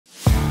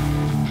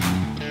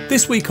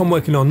This week I'm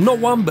working on not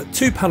one but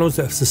two panels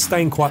that have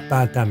sustained quite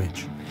bad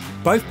damage.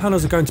 Both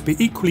panels are going to be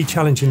equally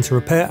challenging to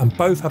repair and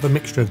both have a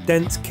mixture of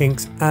dents,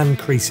 kinks and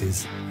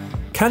creases.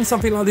 Can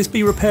something like this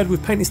be repaired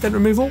with paintless dent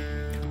removal?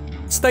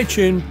 Stay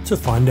tuned to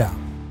find out.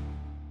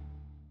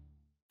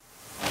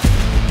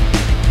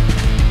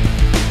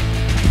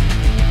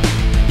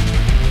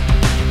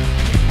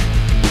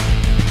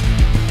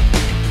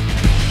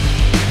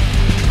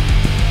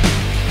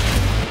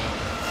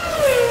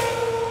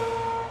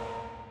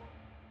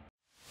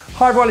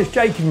 Hi everyone, it's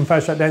Jake from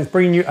Dents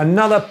bringing you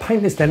another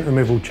paintless dent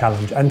removal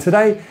challenge, and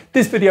today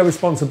this video is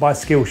sponsored by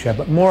Skillshare,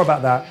 but more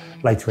about that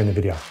later in the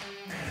video.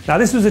 Now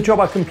this was a job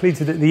I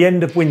completed at the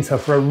end of winter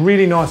for a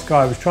really nice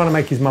guy who was trying to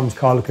make his mum's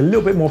car look a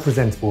little bit more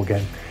presentable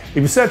again. He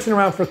was searching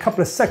around for a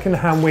couple of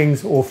second-hand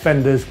wings or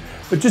fenders,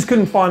 but just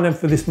couldn't find them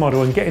for this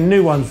model, and getting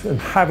new ones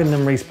and having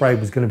them resprayed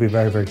was going to be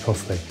very, very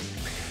costly.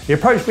 He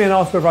approached me and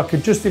asked whether I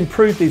could just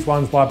improve these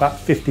ones by about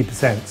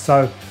 50%.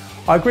 So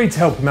I agreed to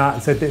help him out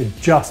and said that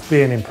it'd just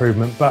be an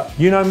improvement, but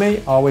you know me,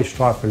 I always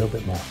strive for a little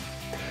bit more.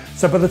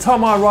 So by the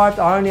time I arrived,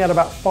 I only had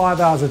about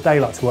 5 hours of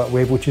daylight to work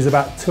with, which is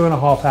about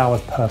 2.5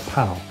 hours per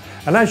panel.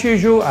 And as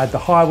usual, I had the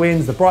high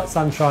winds, the bright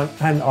sunshine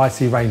and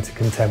icy rain to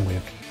contend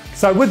with.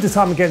 So with the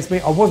time against me,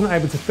 I wasn't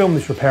able to film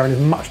this repair in as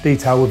much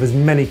detail with as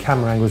many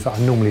camera angles that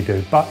I normally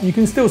do, but you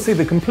can still see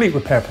the complete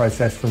repair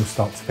process from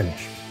start to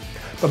finish.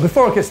 But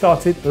before I get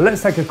started,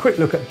 let's take a quick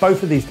look at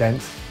both of these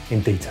dents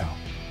in detail.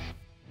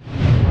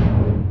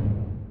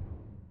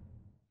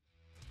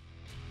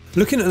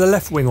 Looking at the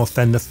left wing or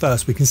fender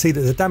first, we can see that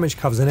the damage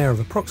covers an area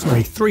of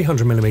approximately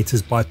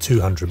 300mm by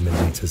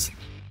 200mm.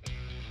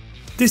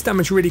 This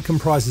damage really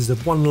comprises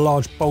of one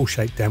large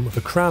bowl-shaped dent with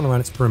a crown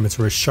around its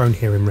perimeter as shown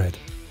here in red.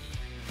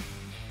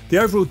 The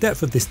overall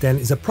depth of this dent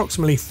is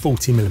approximately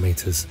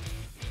 40mm.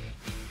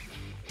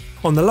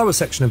 On the lower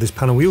section of this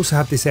panel we also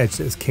have this edge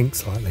that is kinked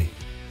slightly.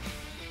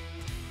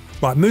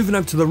 Right, moving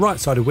over to the right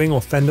side of wing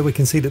or fender, we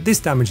can see that this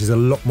damage is a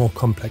lot more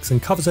complex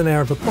and covers an area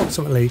of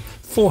approximately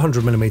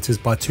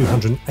 400mm by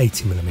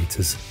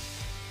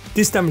 280mm.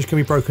 This damage can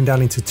be broken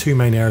down into two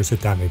main areas of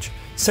damage,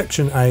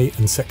 section A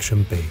and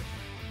section B.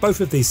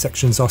 Both of these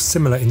sections are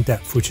similar in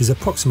depth, which is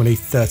approximately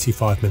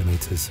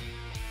 35mm.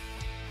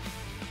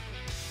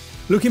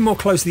 Looking more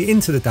closely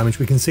into the damage,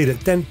 we can see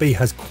that dent B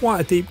has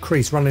quite a deep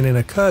crease running in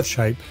a curved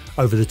shape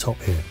over the top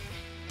here.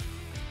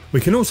 We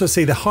can also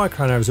see the high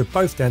crown areas of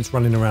both dents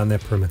running around their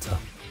perimeter.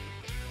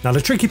 Now the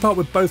tricky part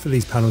with both of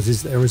these panels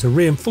is that there is a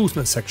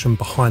reinforcement section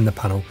behind the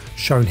panel,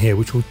 shown here,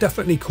 which will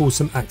definitely cause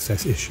some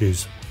access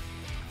issues.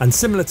 And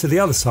similar to the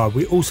other side,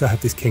 we also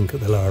have this kink at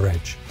the lower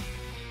edge.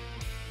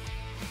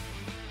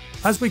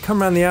 As we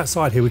come around the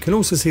outside here, we can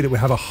also see that we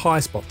have a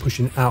high spot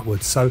pushing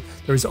outwards, so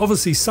there is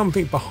obviously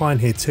something behind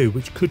here too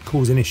which could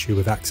cause an issue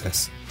with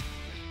access.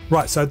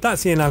 Right, so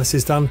that's the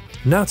analysis done,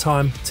 now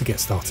time to get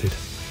started.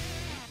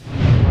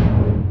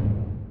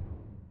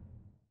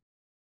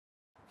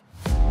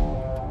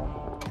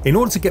 In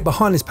order to get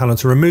behind this panel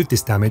to remove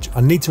this damage,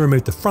 I need to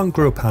remove the front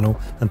grille panel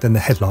and then the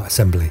headlight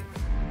assembly.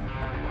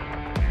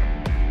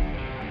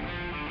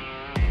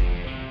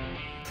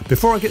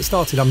 Before I get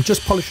started, I'm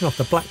just polishing off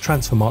the black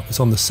transfer mark that's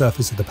on the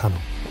surface of the panel.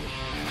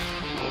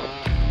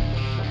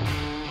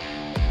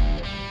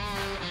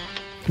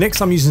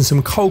 Next, I'm using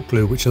some cold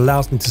glue, which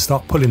allows me to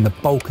start pulling the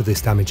bulk of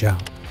this damage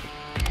out.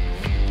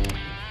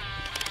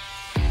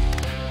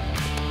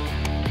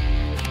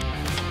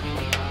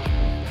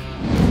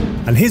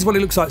 And here's what it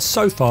looks like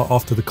so far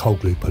after the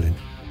cold glue pulling.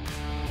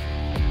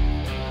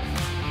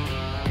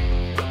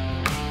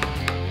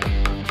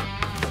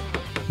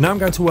 Now I'm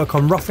going to work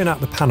on roughing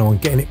out the panel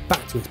and getting it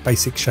back to its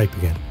basic shape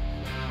again.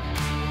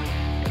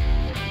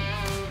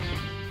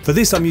 For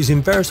this I'm using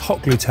various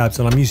hot glue tabs,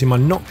 and I'm using my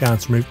knockdown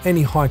to remove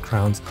any high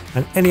crowns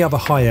and any other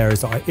high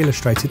areas that I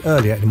illustrated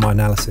earlier in my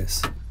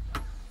analysis.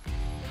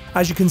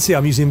 As you can see,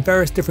 I'm using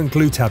various different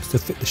glue tabs to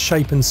fit the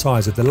shape and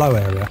size of the low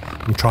area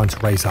I'm trying to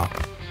raise up.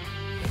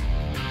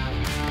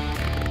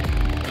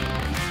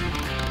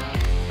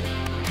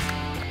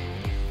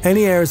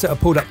 Any areas that are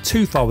pulled up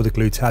too far with the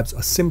glue tabs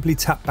are simply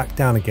tapped back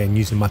down again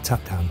using my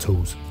tap down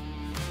tools.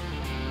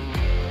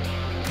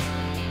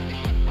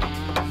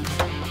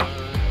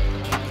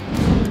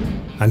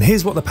 And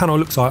here's what the panel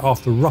looks like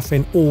after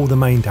roughing all the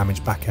main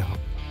damage back out.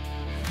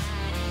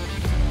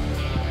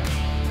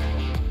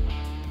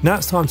 Now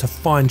it's time to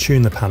fine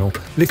tune the panel,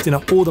 lifting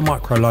up all the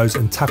micro lows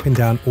and tapping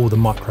down all the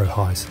micro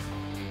highs.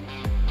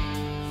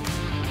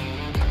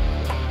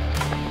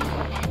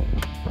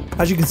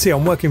 As you can see,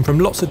 I'm working from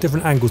lots of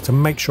different angles to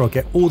make sure I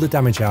get all the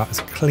damage out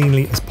as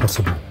cleanly as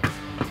possible.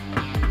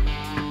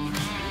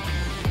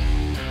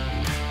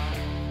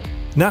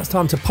 Now it's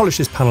time to polish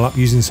this panel up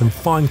using some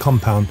fine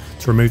compound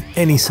to remove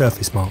any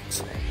surface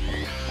marks.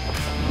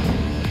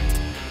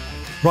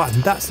 Right,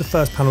 and that's the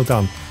first panel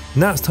done.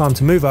 Now it's time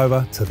to move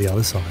over to the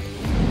other side.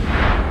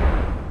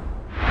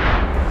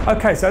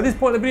 Okay, so at this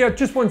point in the video, I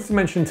just wanted to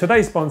mention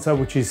today's sponsor,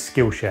 which is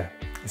Skillshare.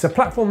 It's a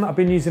platform that I've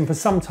been using for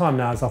some time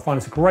now, as I find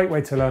it's a great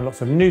way to learn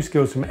lots of new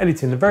skills, from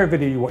editing the very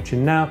video you're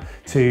watching now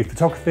to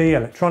photography,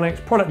 electronics,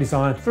 product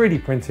design,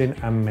 3D printing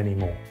and many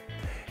more.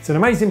 It's an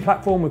amazing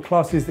platform with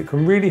classes that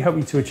can really help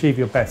you to achieve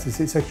your best.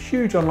 It's a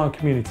huge online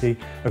community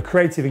of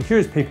creative and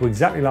curious people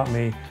exactly like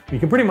me. You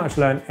can pretty much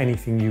learn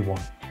anything you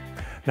want.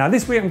 Now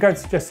this week I'm going to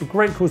suggest a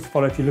great course to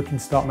follow if you're looking to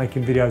start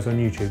making videos on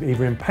YouTube,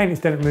 either in paintless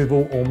dent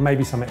removal or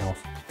maybe something else.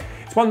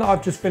 It's one that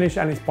I've just finished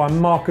and it's by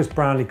Marcus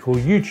Brownlee called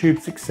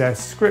YouTube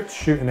Success, Script,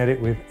 Shoot and Edit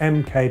with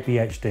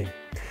MKBHD.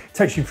 It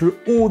takes you through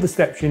all the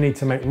steps you need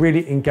to make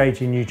really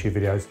engaging YouTube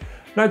videos.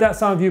 No doubt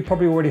some of you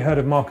probably already heard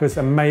of Marcus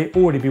and may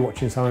already be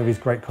watching some of his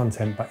great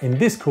content, but in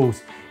this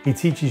course, he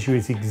teaches you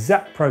his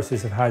exact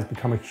process of how he's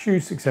become a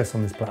huge success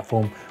on this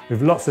platform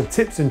with lots of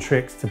tips and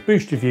tricks to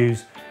boost your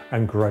views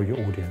and grow your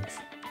audience.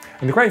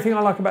 And the great thing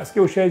I like about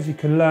Skillshare is you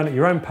can learn at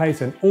your own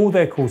pace and all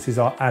their courses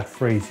are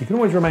ad-free, so you can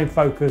always remain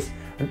focused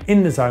and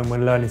in the zone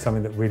when learning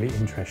something that really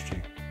interests you.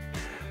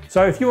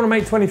 So if you want to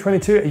make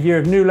 2022 a year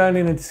of new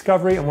learning and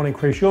discovery and want to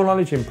increase your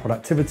knowledge in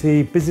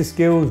productivity, business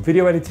skills,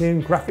 video editing,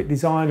 graphic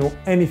design or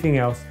anything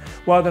else,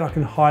 well then I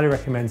can highly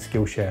recommend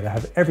Skillshare. They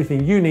have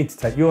everything you need to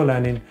take your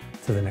learning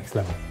to the next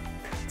level.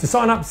 To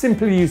sign up,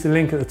 simply use the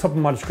link at the top of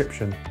my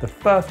description. The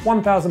first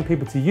 1,000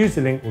 people to use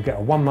the link will get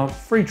a 1-month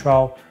free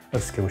trial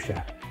of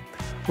Skillshare.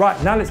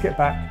 Right, now let's get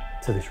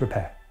back to this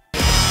repair.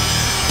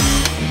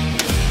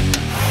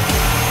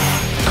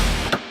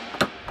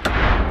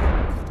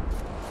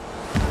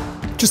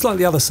 Just like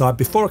the other side,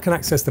 before I can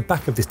access the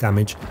back of this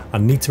damage, I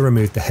need to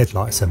remove the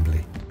headlight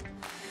assembly.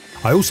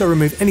 I also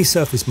remove any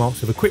surface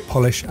marks with a quick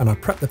polish and I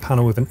prep the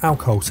panel with an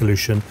alcohol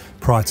solution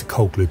prior to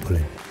cold glue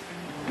pulling.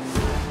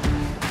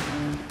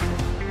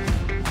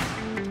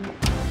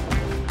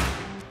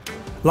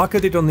 Like I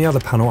did on the other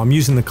panel, I'm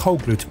using the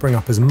cold glue to bring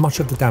up as much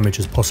of the damage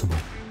as possible.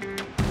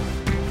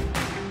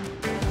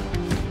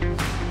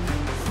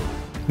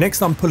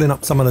 Next I'm pulling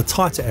up some of the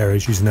tighter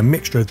areas using a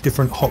mixture of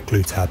different hot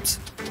glue tabs.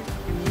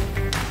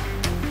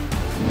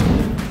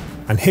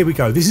 And here we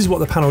go, this is what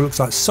the panel looks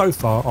like so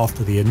far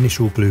after the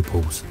initial glue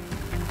pulls.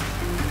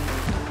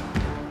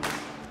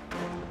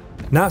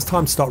 Now it's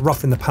time to start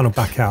roughing the panel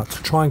back out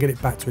to try and get it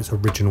back to its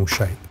original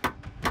shape.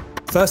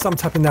 First I'm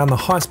tapping down the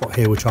high spot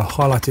here which I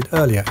highlighted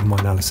earlier in my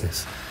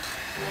analysis.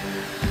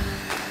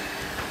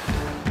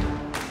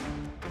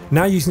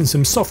 Now using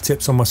some soft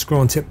tips on my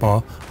screw-on tip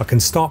bar, I can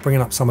start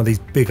bringing up some of these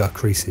bigger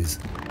creases.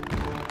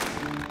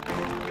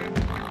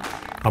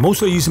 I'm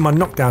also using my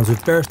knockdowns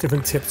with various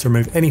different tips to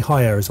remove any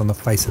high areas on the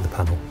face of the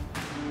panel.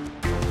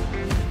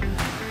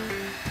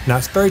 Now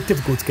it's very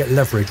difficult to get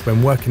leverage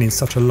when working in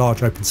such a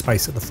large open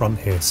space at the front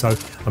here, so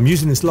I'm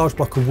using this large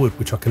block of wood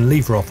which I can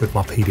lever off with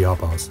my PDR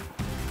bars.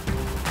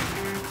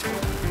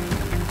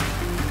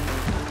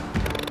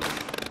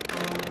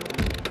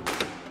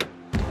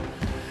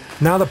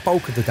 Now the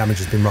bulk of the damage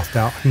has been roughed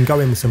out, I can go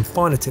in with some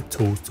finer tip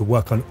tools to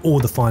work on all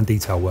the fine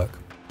detail work.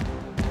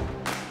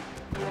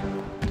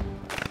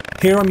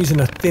 Here I'm using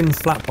a thin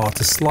flat bar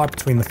to slide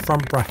between the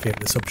front bracket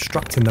that's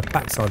obstructing the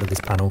back side of this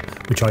panel,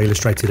 which I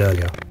illustrated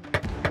earlier.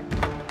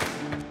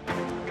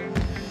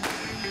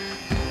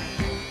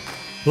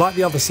 Like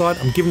the other side,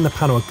 I'm giving the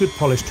panel a good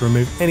polish to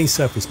remove any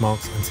surface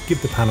marks and to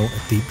give the panel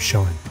a deep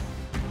shine.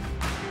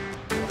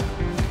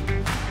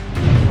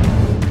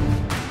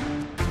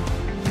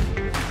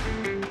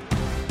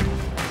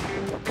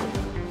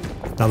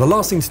 Now the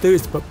last thing to do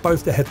is to put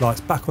both the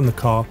headlights back on the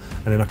car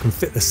and then I can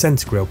fit the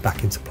centre grille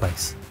back into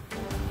place.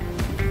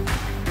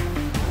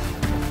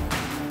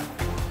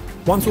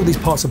 Once all these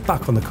parts are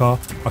back on the car,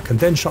 I can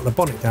then shut the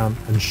bonnet down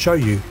and show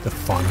you the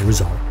final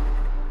result.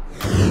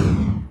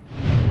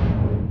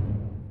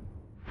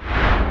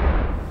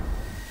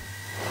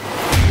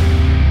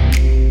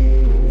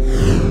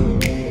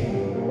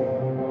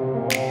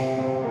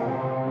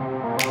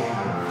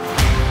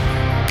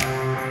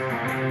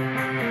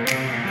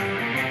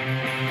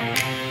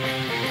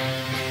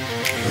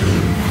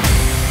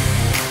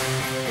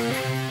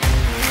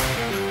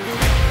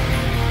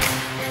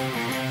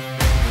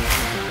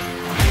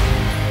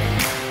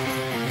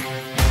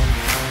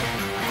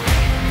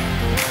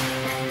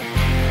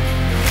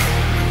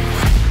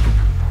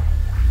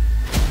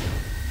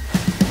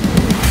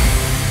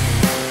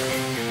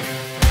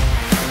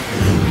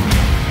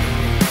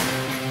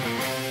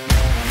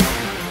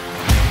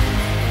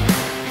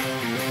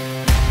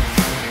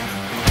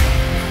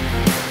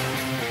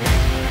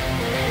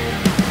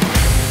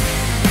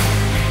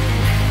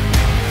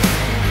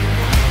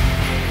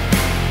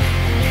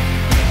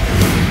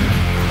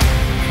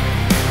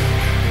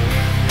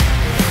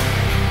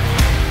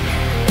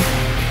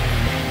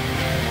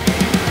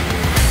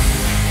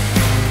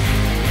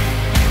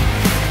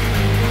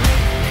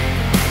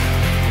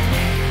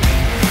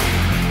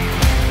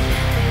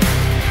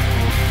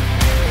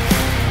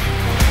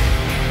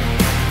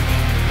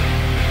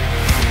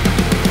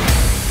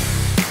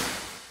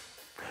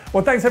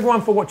 Well, thanks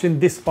everyone for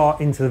watching this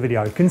far into the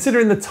video.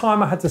 Considering the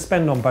time I had to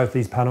spend on both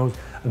these panels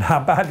and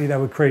how badly they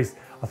were creased,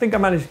 I think I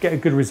managed to get a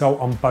good result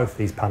on both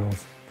these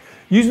panels.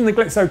 Using the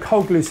Glexo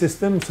cold glue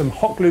system, some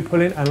hot glue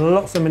pulling and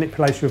lots of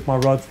manipulation with my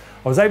rods,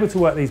 I was able to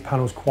work these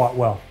panels quite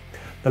well.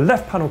 The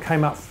left panel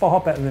came out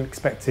far better than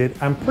expected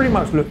and pretty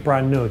much looked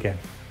brand new again.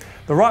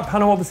 The right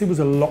panel obviously was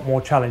a lot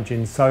more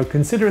challenging, so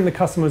considering the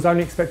customer was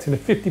only expecting a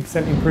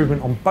 50%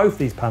 improvement on both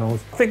these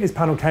panels, I think this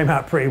panel came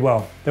out pretty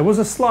well. There was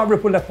a slight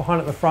ripple left behind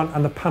at the front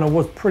and the panel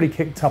was pretty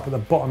kicked up at the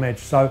bottom edge,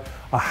 so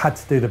I had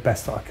to do the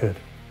best that I could.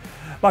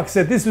 Like I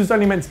said, this was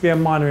only meant to be a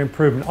minor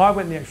improvement. I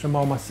went the extra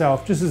mile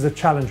myself just as a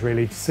challenge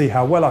really to see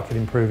how well I could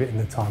improve it in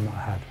the time that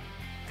I had.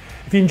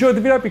 If you enjoyed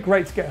the video, it'd be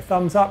great to get a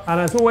thumbs up, and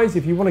as always,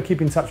 if you want to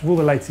keep in touch with all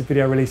the latest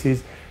video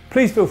releases,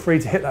 please feel free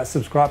to hit that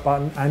subscribe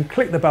button and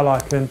click the bell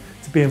icon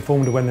to be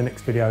informed of when the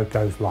next video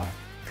goes live.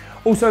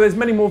 Also, there's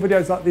many more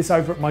videos like this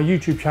over at my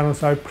YouTube channel,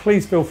 so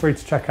please feel free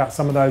to check out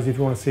some of those if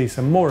you want to see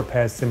some more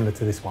repairs similar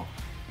to this one.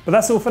 But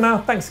that's all for now.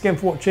 Thanks again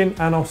for watching,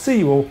 and I'll see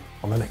you all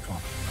on the next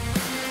one.